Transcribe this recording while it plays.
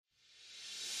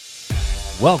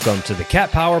Welcome to the Cat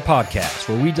Power Podcast,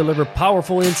 where we deliver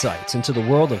powerful insights into the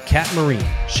world of cat marine,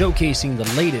 showcasing the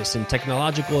latest in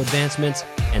technological advancements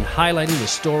and highlighting the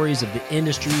stories of the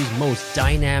industry's most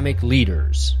dynamic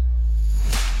leaders.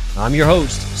 I'm your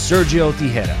host, Sergio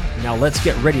Tejeda. Now let's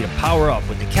get ready to power up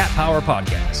with the Cat Power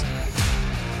Podcast.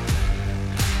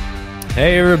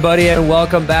 Hey everybody, and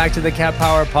welcome back to the Cat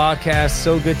Power Podcast.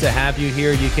 So good to have you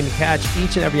here. You can catch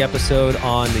each and every episode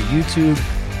on the YouTube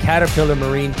Caterpillar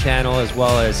Marine channel, as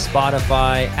well as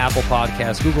Spotify, Apple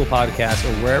Podcasts, Google Podcasts,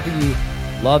 or wherever you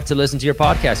love to listen to your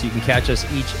podcast. You can catch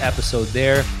us each episode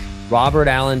there. Robert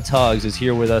Allen Tuggs is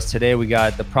here with us today. We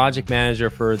got the project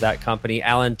manager for that company,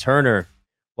 Alan Turner.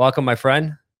 Welcome, my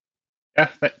friend. Yeah,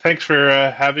 thanks for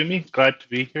having me. Glad to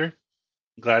be here.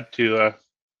 Glad to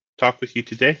talk with you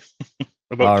today.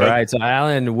 All right. So,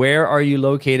 Alan, where are you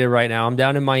located right now? I'm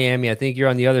down in Miami. I think you're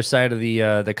on the other side of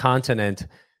the continent.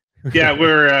 Yeah,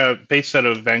 we're based out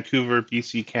of Vancouver,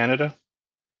 BC, Canada.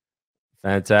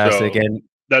 Fantastic. So and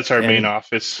that's our main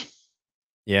office.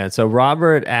 Yeah. So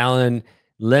Robert Allen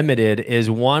Limited is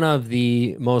one of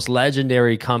the most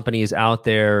legendary companies out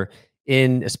there,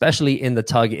 especially in the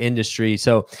tug industry.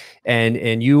 So,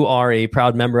 and you are a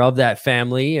proud member of that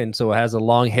family, and so it has a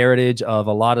long heritage of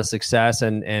a lot of success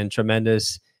and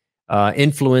tremendous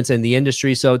influence in the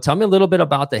industry. So tell me a little bit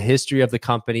about the history of the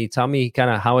company. Tell me kind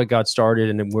of how it got started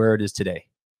and where it is today.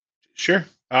 Sure.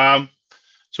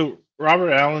 So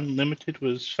Robert Allen Limited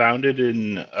was founded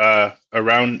in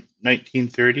around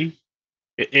 1930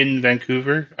 in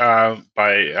Vancouver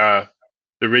by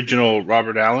the original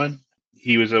Robert Allen.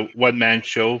 He was a one-man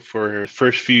show for the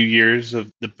first few years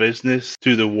of the business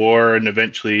through the war, and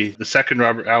eventually the second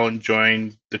Robert Allen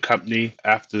joined the company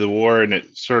after the war, and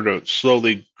it sort of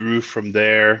slowly grew from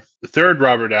there. The third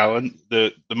Robert Allen,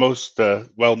 the most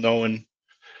well-known,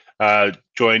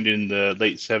 joined in the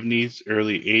late 70s,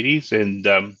 early 80s,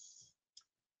 and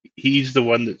he's the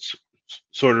one that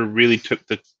sort of really took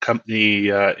the company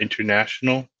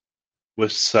international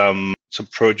with some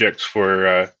projects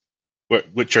for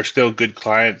which are still good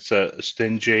clients.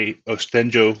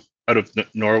 Ostenjo out of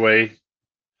Norway.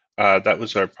 That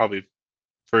was our probably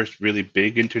first really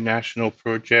big international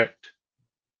project.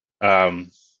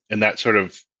 And that sort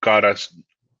of got us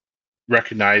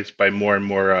recognized by more and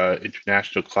more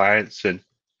international clients. And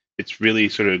it's really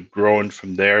sort of grown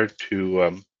from there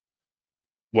to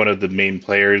one of the main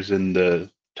players in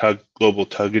the global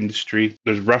tug industry.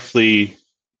 There's roughly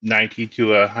 90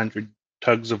 to 100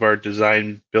 tugs of our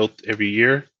design built every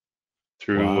year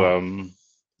through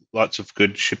lots of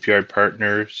good shipyard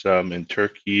partners in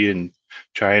Turkey and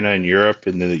China and Europe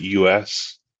and the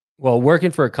US. Well,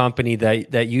 working for a company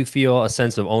that you feel a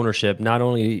sense of ownership, not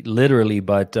only literally,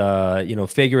 but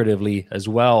figuratively as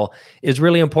well, is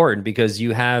really important, because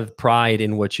you have pride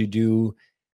in what you do,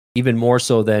 even more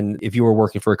so than if you were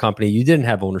working for a company you didn't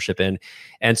have ownership in.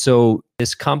 And so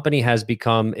this company has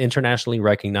become internationally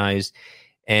recognized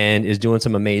and is doing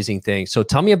some amazing things. So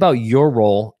tell me about your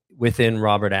role within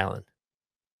Robert Allen.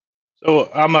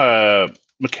 So I'm a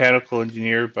mechanical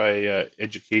engineer by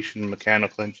education,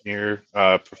 mechanical engineer,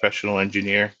 professional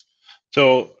engineer.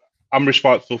 So I'm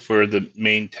responsible for the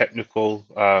main technical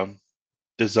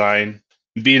design.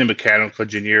 Being a mechanical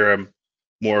engineer, I'm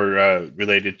more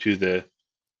related to the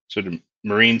sort of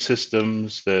marine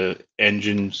systems, the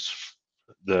engines,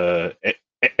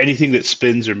 anything that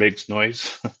spins or makes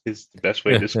noise is the best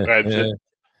way to describe it.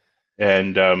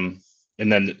 And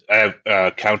then I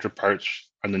have counterparts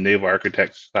on the naval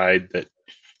architect side that,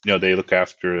 they look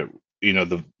after,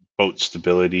 the boat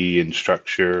stability and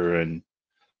structure and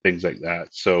things like that.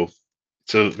 So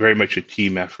it's very much a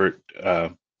team effort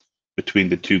between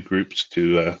the two groups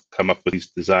to come up with these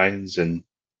designs and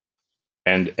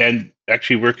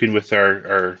actually working with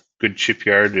our good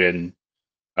shipyard and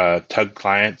tug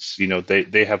clients.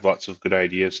 They have lots of good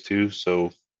ideas too. So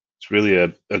it's really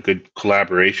a good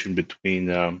collaboration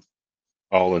between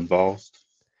all involved.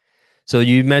 So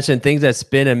you mentioned things that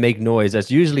spin and make noise. That's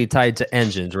usually tied to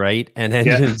engines, right? And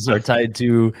engines are tied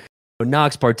to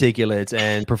NOx particulates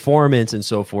and performance and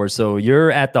so forth. So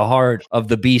you're at the heart of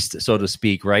the beast, so to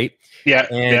speak, right? Yeah.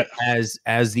 And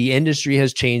as the industry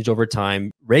has changed over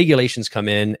time, regulations come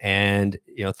in, and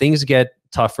things get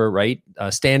tougher, right?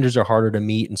 Standards are harder to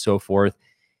meet and so forth.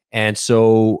 And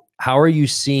so how are you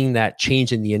seeing that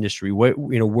change in the industry? Where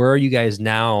are you guys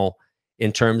now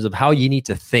in terms of how you need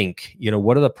to think?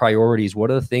 What are the priorities?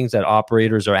 What are the things that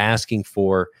operators are asking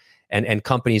for and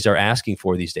companies are asking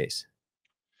for these days?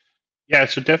 Yeah,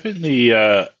 so definitely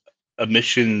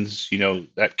emissions,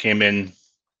 that came in,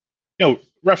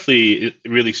 roughly it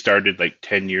really started like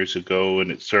 10 years ago,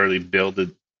 and it slowly built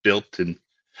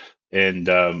and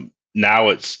now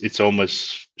it's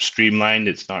almost streamlined.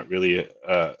 It's not really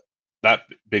that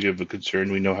big of a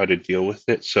concern. We know how to deal with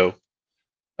it. So,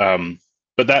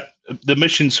 but that the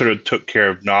mission sort of took care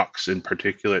of NOx and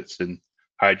particulates and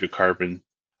hydrocarbon.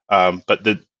 But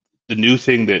the new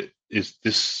thing that is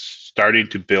this starting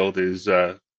to build is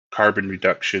carbon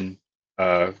reduction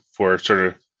for sort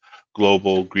of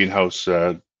global greenhouse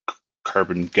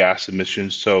carbon gas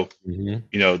emissions. So,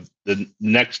 the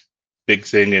next big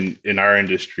thing in our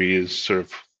industry is sort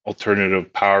of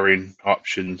alternative powering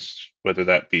options, whether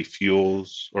that be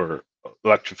fuels or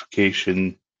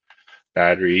electrification,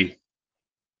 battery,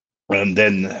 and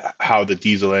then how the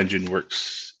diesel engine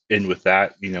works in with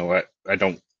that. I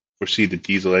don't foresee the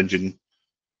diesel engine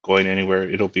going anywhere.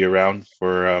 It'll be around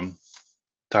for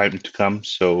time to come.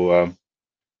 So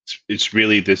it's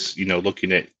really this,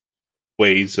 looking at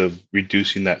ways of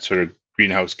reducing that sort of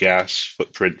greenhouse gas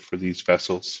footprint for these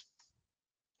vessels.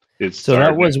 So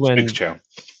that was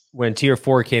when Tier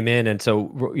 4 came in. And so,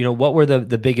 what were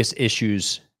the biggest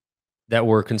issues that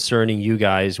were concerning you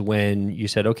guys when you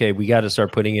said, okay, we got to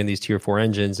start putting in these Tier 4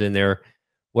 engines in there?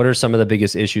 What are some of the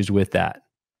biggest issues with that?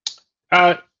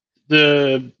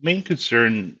 The main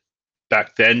concern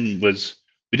back then was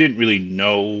we didn't really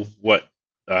know what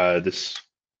this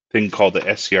thing called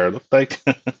the SCR looked like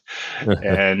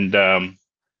and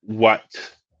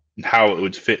how it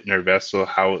would fit in our vessel,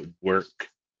 how it would work.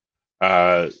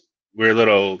 We're a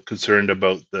little concerned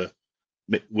about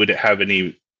would it have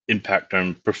any impact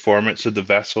on performance of the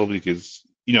vessel, because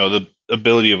the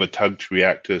ability of a tug to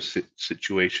react to a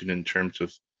situation in terms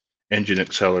of engine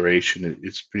acceleration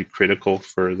is pretty critical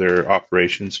for their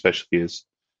operation, especially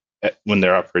when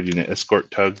they're operating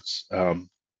escort tugs.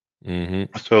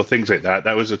 So things like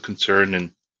that was a concern,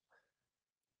 and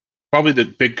probably the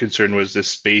big concern was the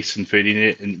space and fitting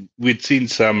it. And we'd seen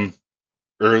some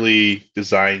early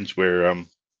designs where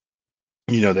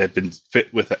they had been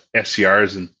fit with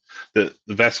SCRs, and the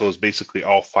vessel is basically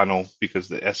all funnel because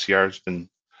the SCR has been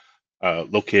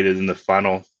located in the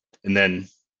funnel, and then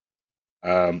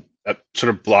that sort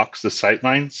of blocks the sight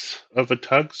lines of a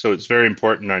tug. So it's very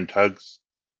important on tugs,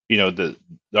 the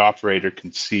operator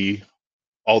can see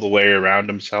all the way around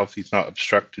himself. He's not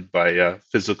obstructed by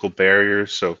physical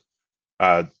barriers, so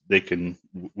they can,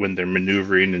 when they're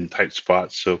maneuvering in tight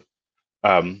spots. So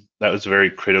that was a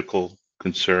very critical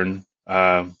concern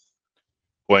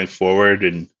going forward,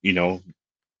 and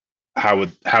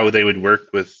how they would work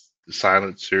with the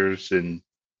silencers and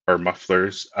our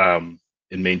mufflers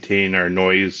in maintaining our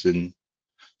noise and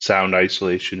sound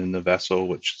isolation in the vessel,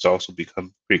 which has also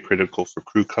become pretty critical for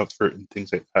crew comfort and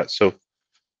things like that. So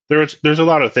there's a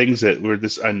lot of things that were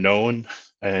this unknown,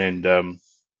 and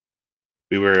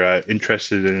we were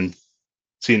interested in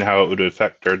seeing how it would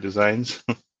affect our designs.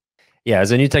 Yeah,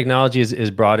 as a new technology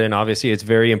is brought in, obviously it's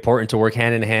very important to work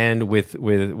hand in hand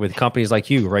with companies like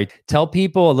you, right? Tell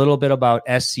people a little bit about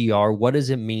SCR. What does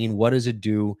it mean? What does it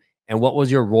do? And what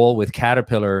was your role with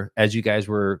Caterpillar as you guys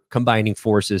were combining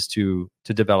forces to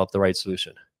develop the right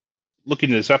solution?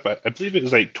 Looking this up, I believe it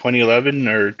was like 2011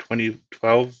 or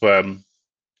 2012.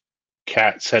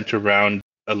 CAT sent around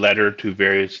a letter to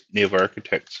various naval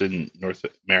architects in North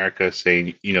America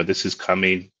saying, this is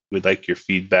coming. We'd like your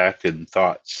feedback and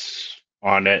thoughts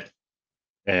on it.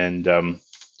 And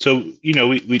so,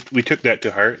 we took that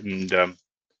to heart, and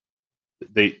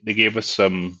they gave us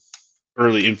some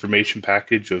early information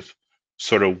package of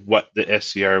sort of what the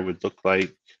SCR would look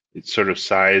like, its sort of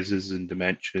sizes and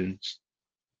dimensions.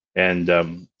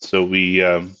 And so we,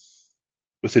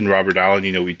 within Robert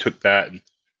Allen, we took that and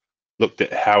looked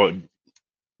at how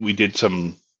we did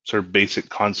some sort of basic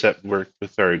concept work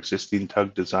with our existing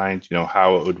tug designs,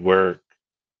 how it would work,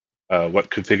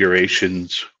 what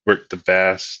configurations worked the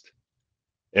best.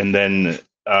 And then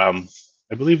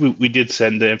I believe we did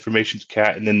send the information to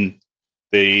CAT, and then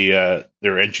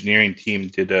their engineering team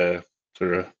did a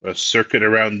sort of a circuit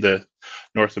around the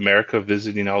North America,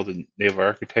 visiting all the naval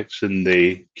architects, and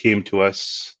they came to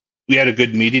us. We had a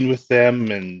good meeting with them,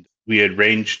 and we had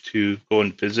arranged to go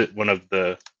and visit one of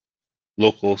the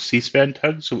local Seaspan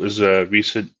tugs. It was a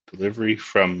recent delivery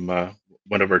from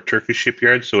one of our Turkish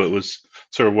shipyards, so it was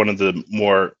sort of one of the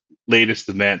more latest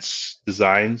advanced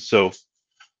designs. So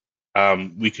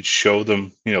we could show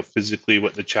them, physically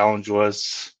what the challenge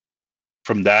was.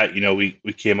 From that,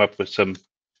 we came up with some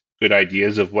good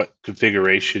ideas of what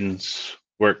configurations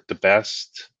worked the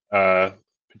best,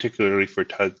 particularly for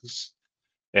tugs.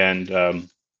 And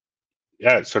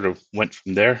it sort of went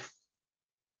from there.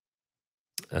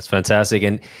 That's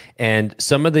fantastic. And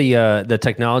some of the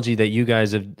technology that you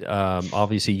guys have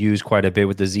obviously used quite a bit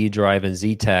with the Z Drive and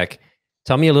Z Tech.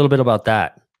 Tell me a little bit about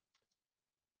that.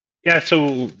 Yeah,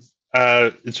 so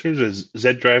In terms of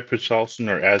Z-drive propulsion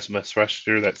or azimuth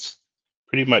thruster, that's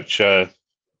pretty much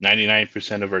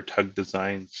 99% of our tug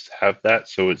designs have that.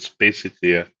 So it's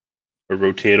basically a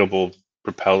rotatable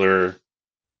propeller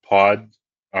pod.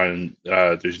 On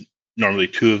there's normally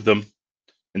two of them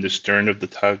in the stern of the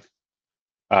tug.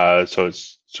 So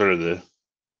it's sort of the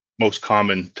most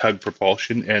common tug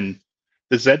propulsion. And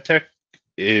the ZTEC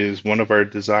is one of our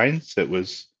designs that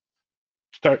was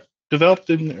developed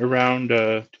in around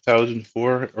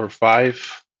 2004 or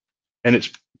 5, and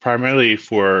it's primarily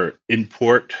for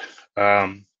import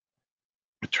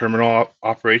terminal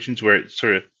operations, where it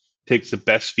sort of takes the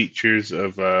best features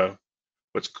of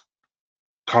what's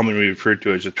commonly referred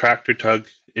to as a tractor tug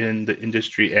in the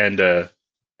industry and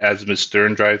azimuth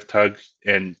stern drive tug,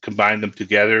 and combine them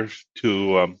together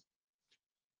to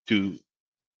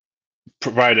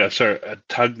provide a sort of a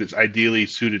tug that's ideally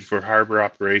suited for harbor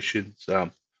operations,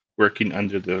 working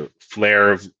under the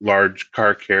flare of large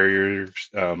car carriers,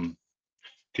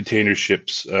 container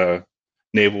ships,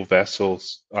 naval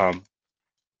vessels.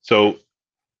 So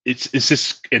it's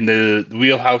just, and the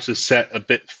wheelhouse is set a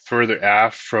bit further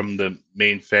aft from the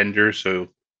main fender, so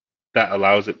that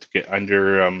allows it to get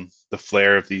under the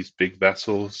flare of these big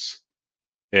vessels.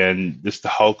 And just the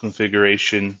hull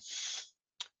configuration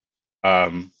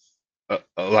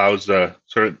allows sort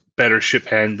of better ship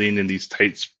handling in these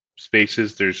tight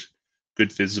spaces. There's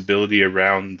good visibility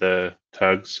around the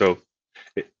tug, so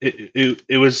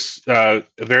it was a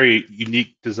very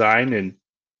unique design,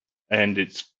 and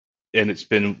it's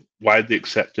been widely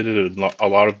accepted in a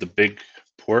lot of the big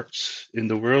ports in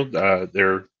the world.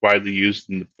 They're widely used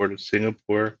in the port of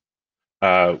Singapore.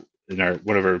 In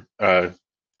one of our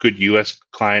good U.S.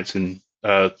 clients in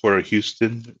Port of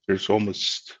Houston, I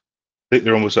think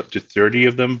they're almost up to 30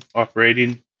 of them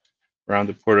operating around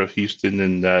the Port of Houston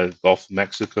and the Gulf of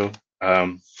Mexico.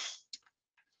 And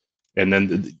then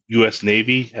the U.S.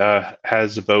 Navy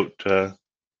has about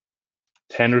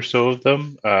 10 or so of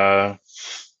them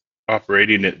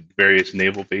operating at various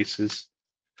naval bases.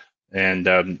 And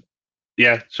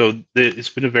so it's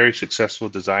been a very successful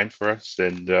design for us,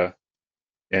 and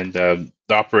the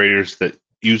operators that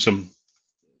use them,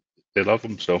 they love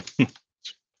them. So,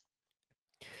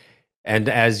 and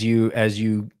as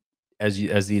the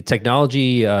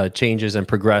technology changes and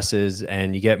progresses,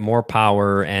 and you get more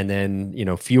power, and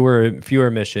then fewer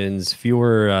emissions,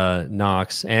 fewer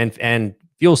NOx, and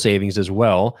fuel savings as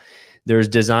well. There's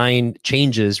design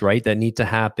changes, right, that need to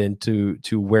happen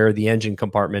to where the engine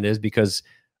compartment is because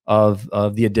of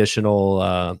the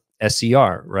additional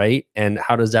SCR, right? And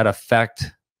how does that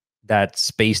affect that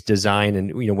space design?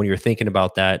 And when you're thinking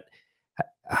about that,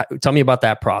 tell me about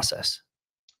that process.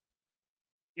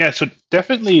 Yeah, so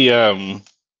definitely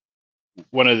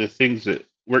one of the things that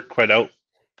worked out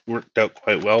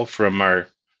quite well from our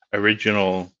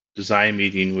original design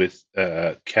meeting with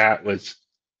Cat was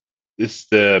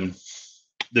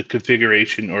the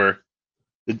configuration, or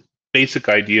the basic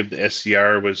idea of the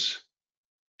SCR was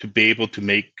to be able to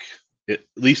make at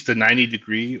least a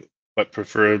 90-degree, but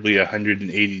preferably a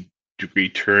 180-degree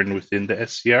turn within the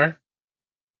SCR.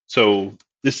 So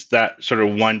that sort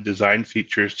of one design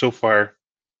feature so far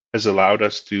has allowed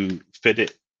us to fit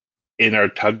it in our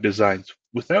tug designs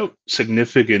without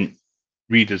significant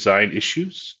redesign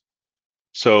issues.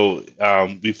 So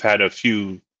we've had a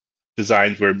few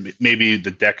designs where maybe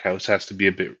the deck house has to be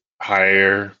a bit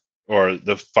higher, or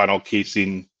the funnel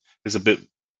casing is a bit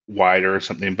wider or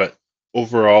something, but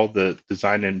overall the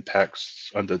design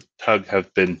impacts on the tug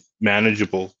have been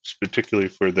manageable, particularly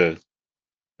for the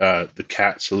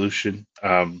Cat solution.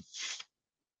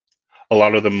 A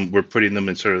lot of them, we're putting them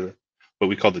in sort of what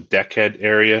we call the deckhead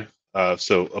area,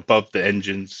 so above the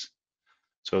engines.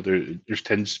 So there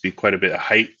tends to be quite a bit of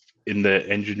height in the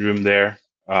engine room there.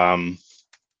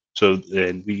 So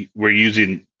then we're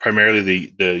using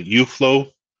primarily the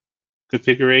U-flow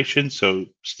configuration, so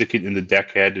sticking in the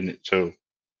deckhead, and it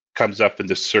comes up and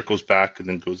just circles back and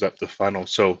then goes up the funnel.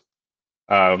 So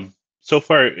so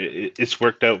far it's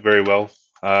worked out very well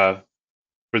for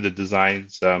the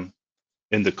designs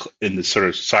in the sort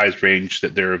of size range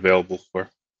that they're available for.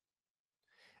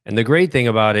 And the great thing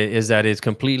about it is that it's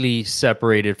completely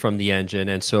separated from the engine.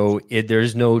 And so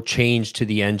there's no change to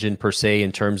the engine per se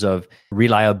in terms of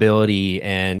reliability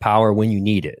and power when you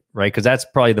need it, right? Because that's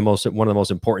probably one of the most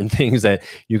important things that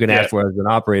you can ask for as an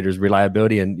operator is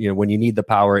reliability. And when you need the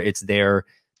power, it's there.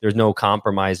 There's no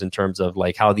compromise in terms of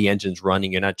like how the engine's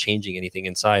running. You're not changing anything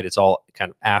inside. It's all kind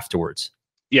of afterwards.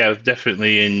 Yeah,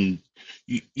 definitely. And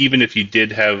even if you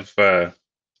did have a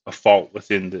fault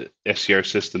within the SCR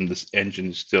system, this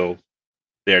engine is still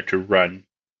there to run.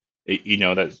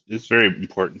 that is very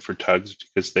important for tugs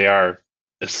because they are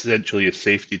essentially a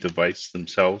safety device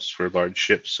themselves for large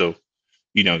ships. So,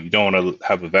 you don't want to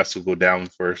have a vessel go down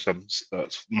for some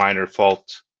minor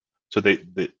fault. So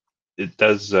it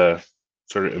does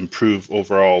sort of improve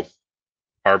overall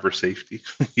harbor safety,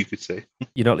 you could say.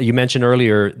 You mentioned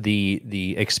earlier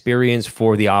the experience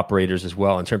for the operators as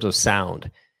well in terms of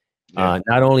sound. Yeah.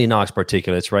 Not only NOx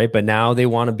particulates, right? But now they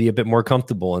want to be a bit more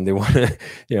comfortable, and they want to,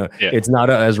 it's not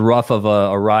as rough of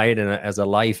a ride and as a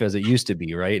life as it used to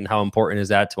be, right? And how important is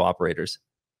that to operators?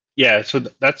 Yeah, so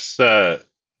that's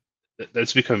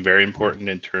become very important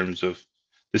in terms of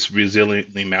this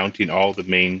resiliently mounting all the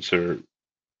mains or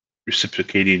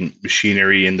reciprocating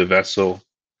machinery in the vessel,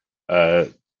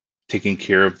 taking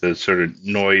care of the sort of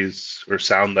noise or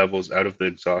sound levels out of the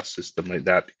exhaust system like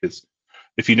that. Because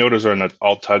if you notice on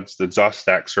all tugs, the exhaust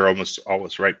stacks are almost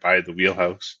always right by the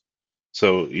wheelhouse.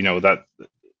 So, the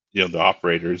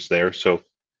operator's there. So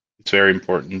it's very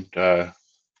important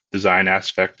design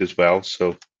aspect as well.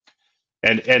 So,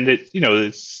 and it,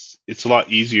 it's a lot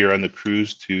easier on the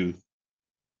crews to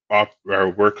or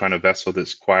work on a vessel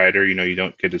that's quieter. You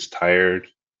don't get as tired.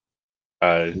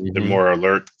 They're more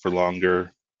alert for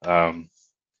longer. And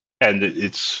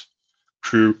it's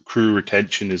crew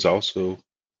retention is also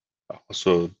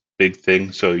a big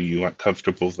thing. So you want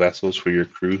comfortable vessels for your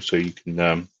crew so you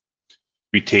can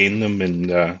retain them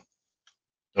and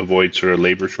avoid sort of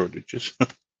labor shortages.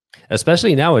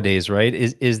 Especially nowadays, right?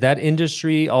 Is that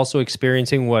industry also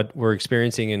experiencing what we're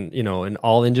experiencing in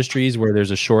all industries where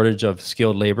there's a shortage of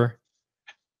skilled labor?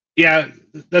 Yeah,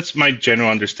 that's my general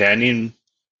understanding,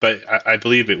 but I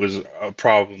believe it was a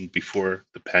problem before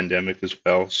the pandemic as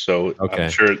well. So okay.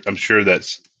 I'm sure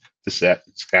that's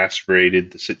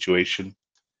exacerbated the situation.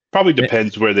 Probably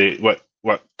depends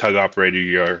what tug operator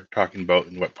you are talking about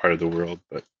in what part of the world,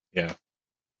 but yeah.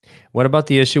 What about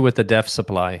the issue with the DEF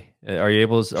supply? Are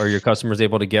your customers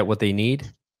able to get what they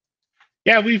need?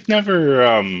 Yeah, we've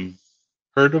never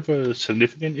heard of a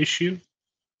significant issue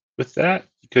with that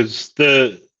because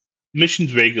the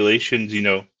emissions regulations,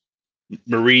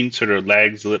 marine sort of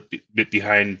lags a bit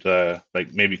behind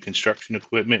like maybe construction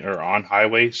equipment or on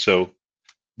highway. So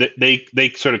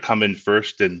they sort of come in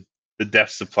first and the DEF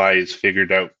supply is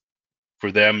figured out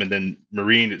for them. And then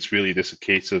marine, it's really just a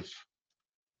case of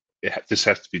this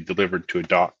has to be delivered to a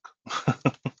dock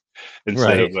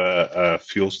instead of a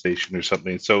fuel station or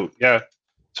something. So yeah,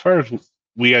 as far as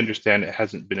we understand, it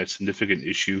hasn't been a significant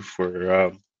issue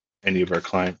for any of our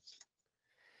clients.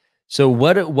 So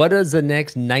what does the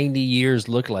next 90 years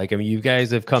look like? I mean, you guys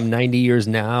have come 90 years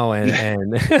now, and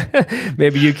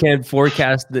maybe you can't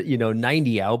forecast the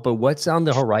 90 out, but what's on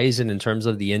the horizon in terms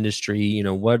of the industry?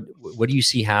 What do you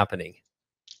see happening?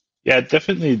 Yeah,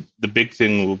 definitely the big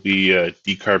thing will be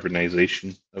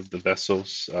decarbonization of the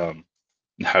vessels and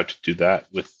how to do that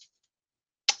with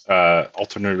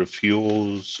alternative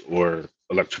fuels or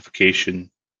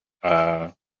electrification,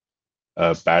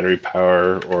 battery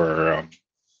power, or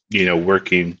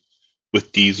working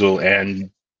with diesel and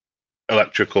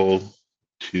electrical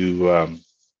to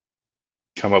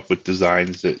come up with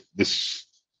designs that this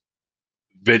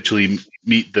eventually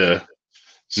meet the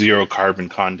zero carbon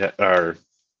content or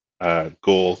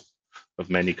goal of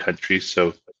many countries.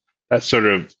 So that's sort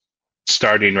of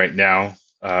starting right now.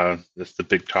 That's the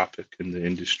big topic in the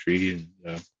industry,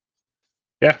 and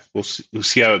yeah, we'll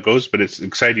see how it goes. But it's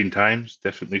exciting times,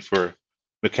 definitely for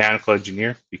mechanical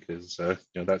engineer, because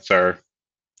that's our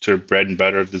sort of bread and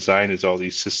butter of design is all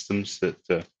these systems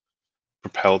that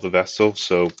propel the vessel.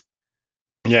 So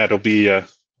yeah, it'll be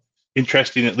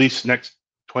interesting at least next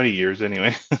 20 years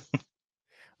anyway.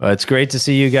 It's great to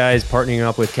see you guys partnering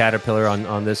up with Caterpillar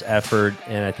on this effort,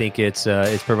 and I think it's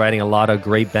providing a lot of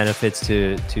great benefits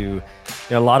to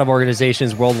a lot of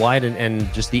organizations worldwide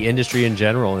and just the industry in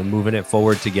general, and moving it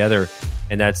forward together.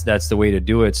 And that's the way to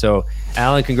do it. So,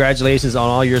 Alan, congratulations on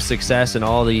all your success and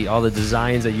all the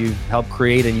designs that you've helped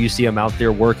create, and you see them out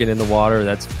there working in the water.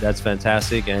 That's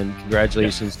fantastic, and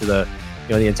congratulations to the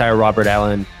entire Robert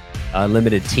Allen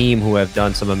Limited team who have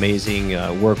done some amazing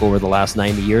work over the last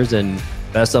 90 years. And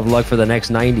best of luck for the next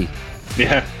 90.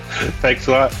 Yeah, thanks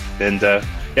a lot. And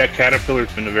Caterpillar's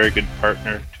been a very good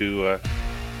partner to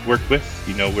work with.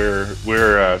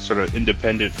 We're a sort of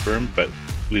independent firm, but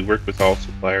we work with all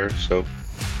suppliers. So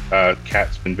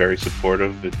Cat's been very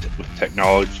supportive with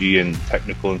technology and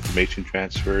technical information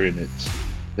transfer, and I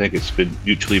think it's been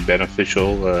mutually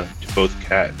beneficial to both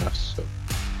Cat and us. So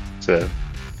it's a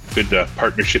good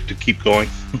partnership to keep going.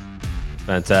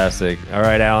 Fantastic. All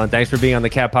right, Alan, thanks for being on the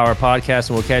Cat Power Podcast,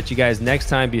 and we'll catch you guys next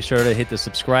time. Be sure to hit the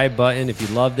subscribe button if you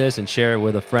love this and share it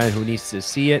with a friend who needs to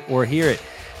see it or hear it.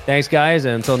 Thanks, guys.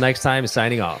 And until next time,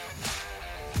 signing off.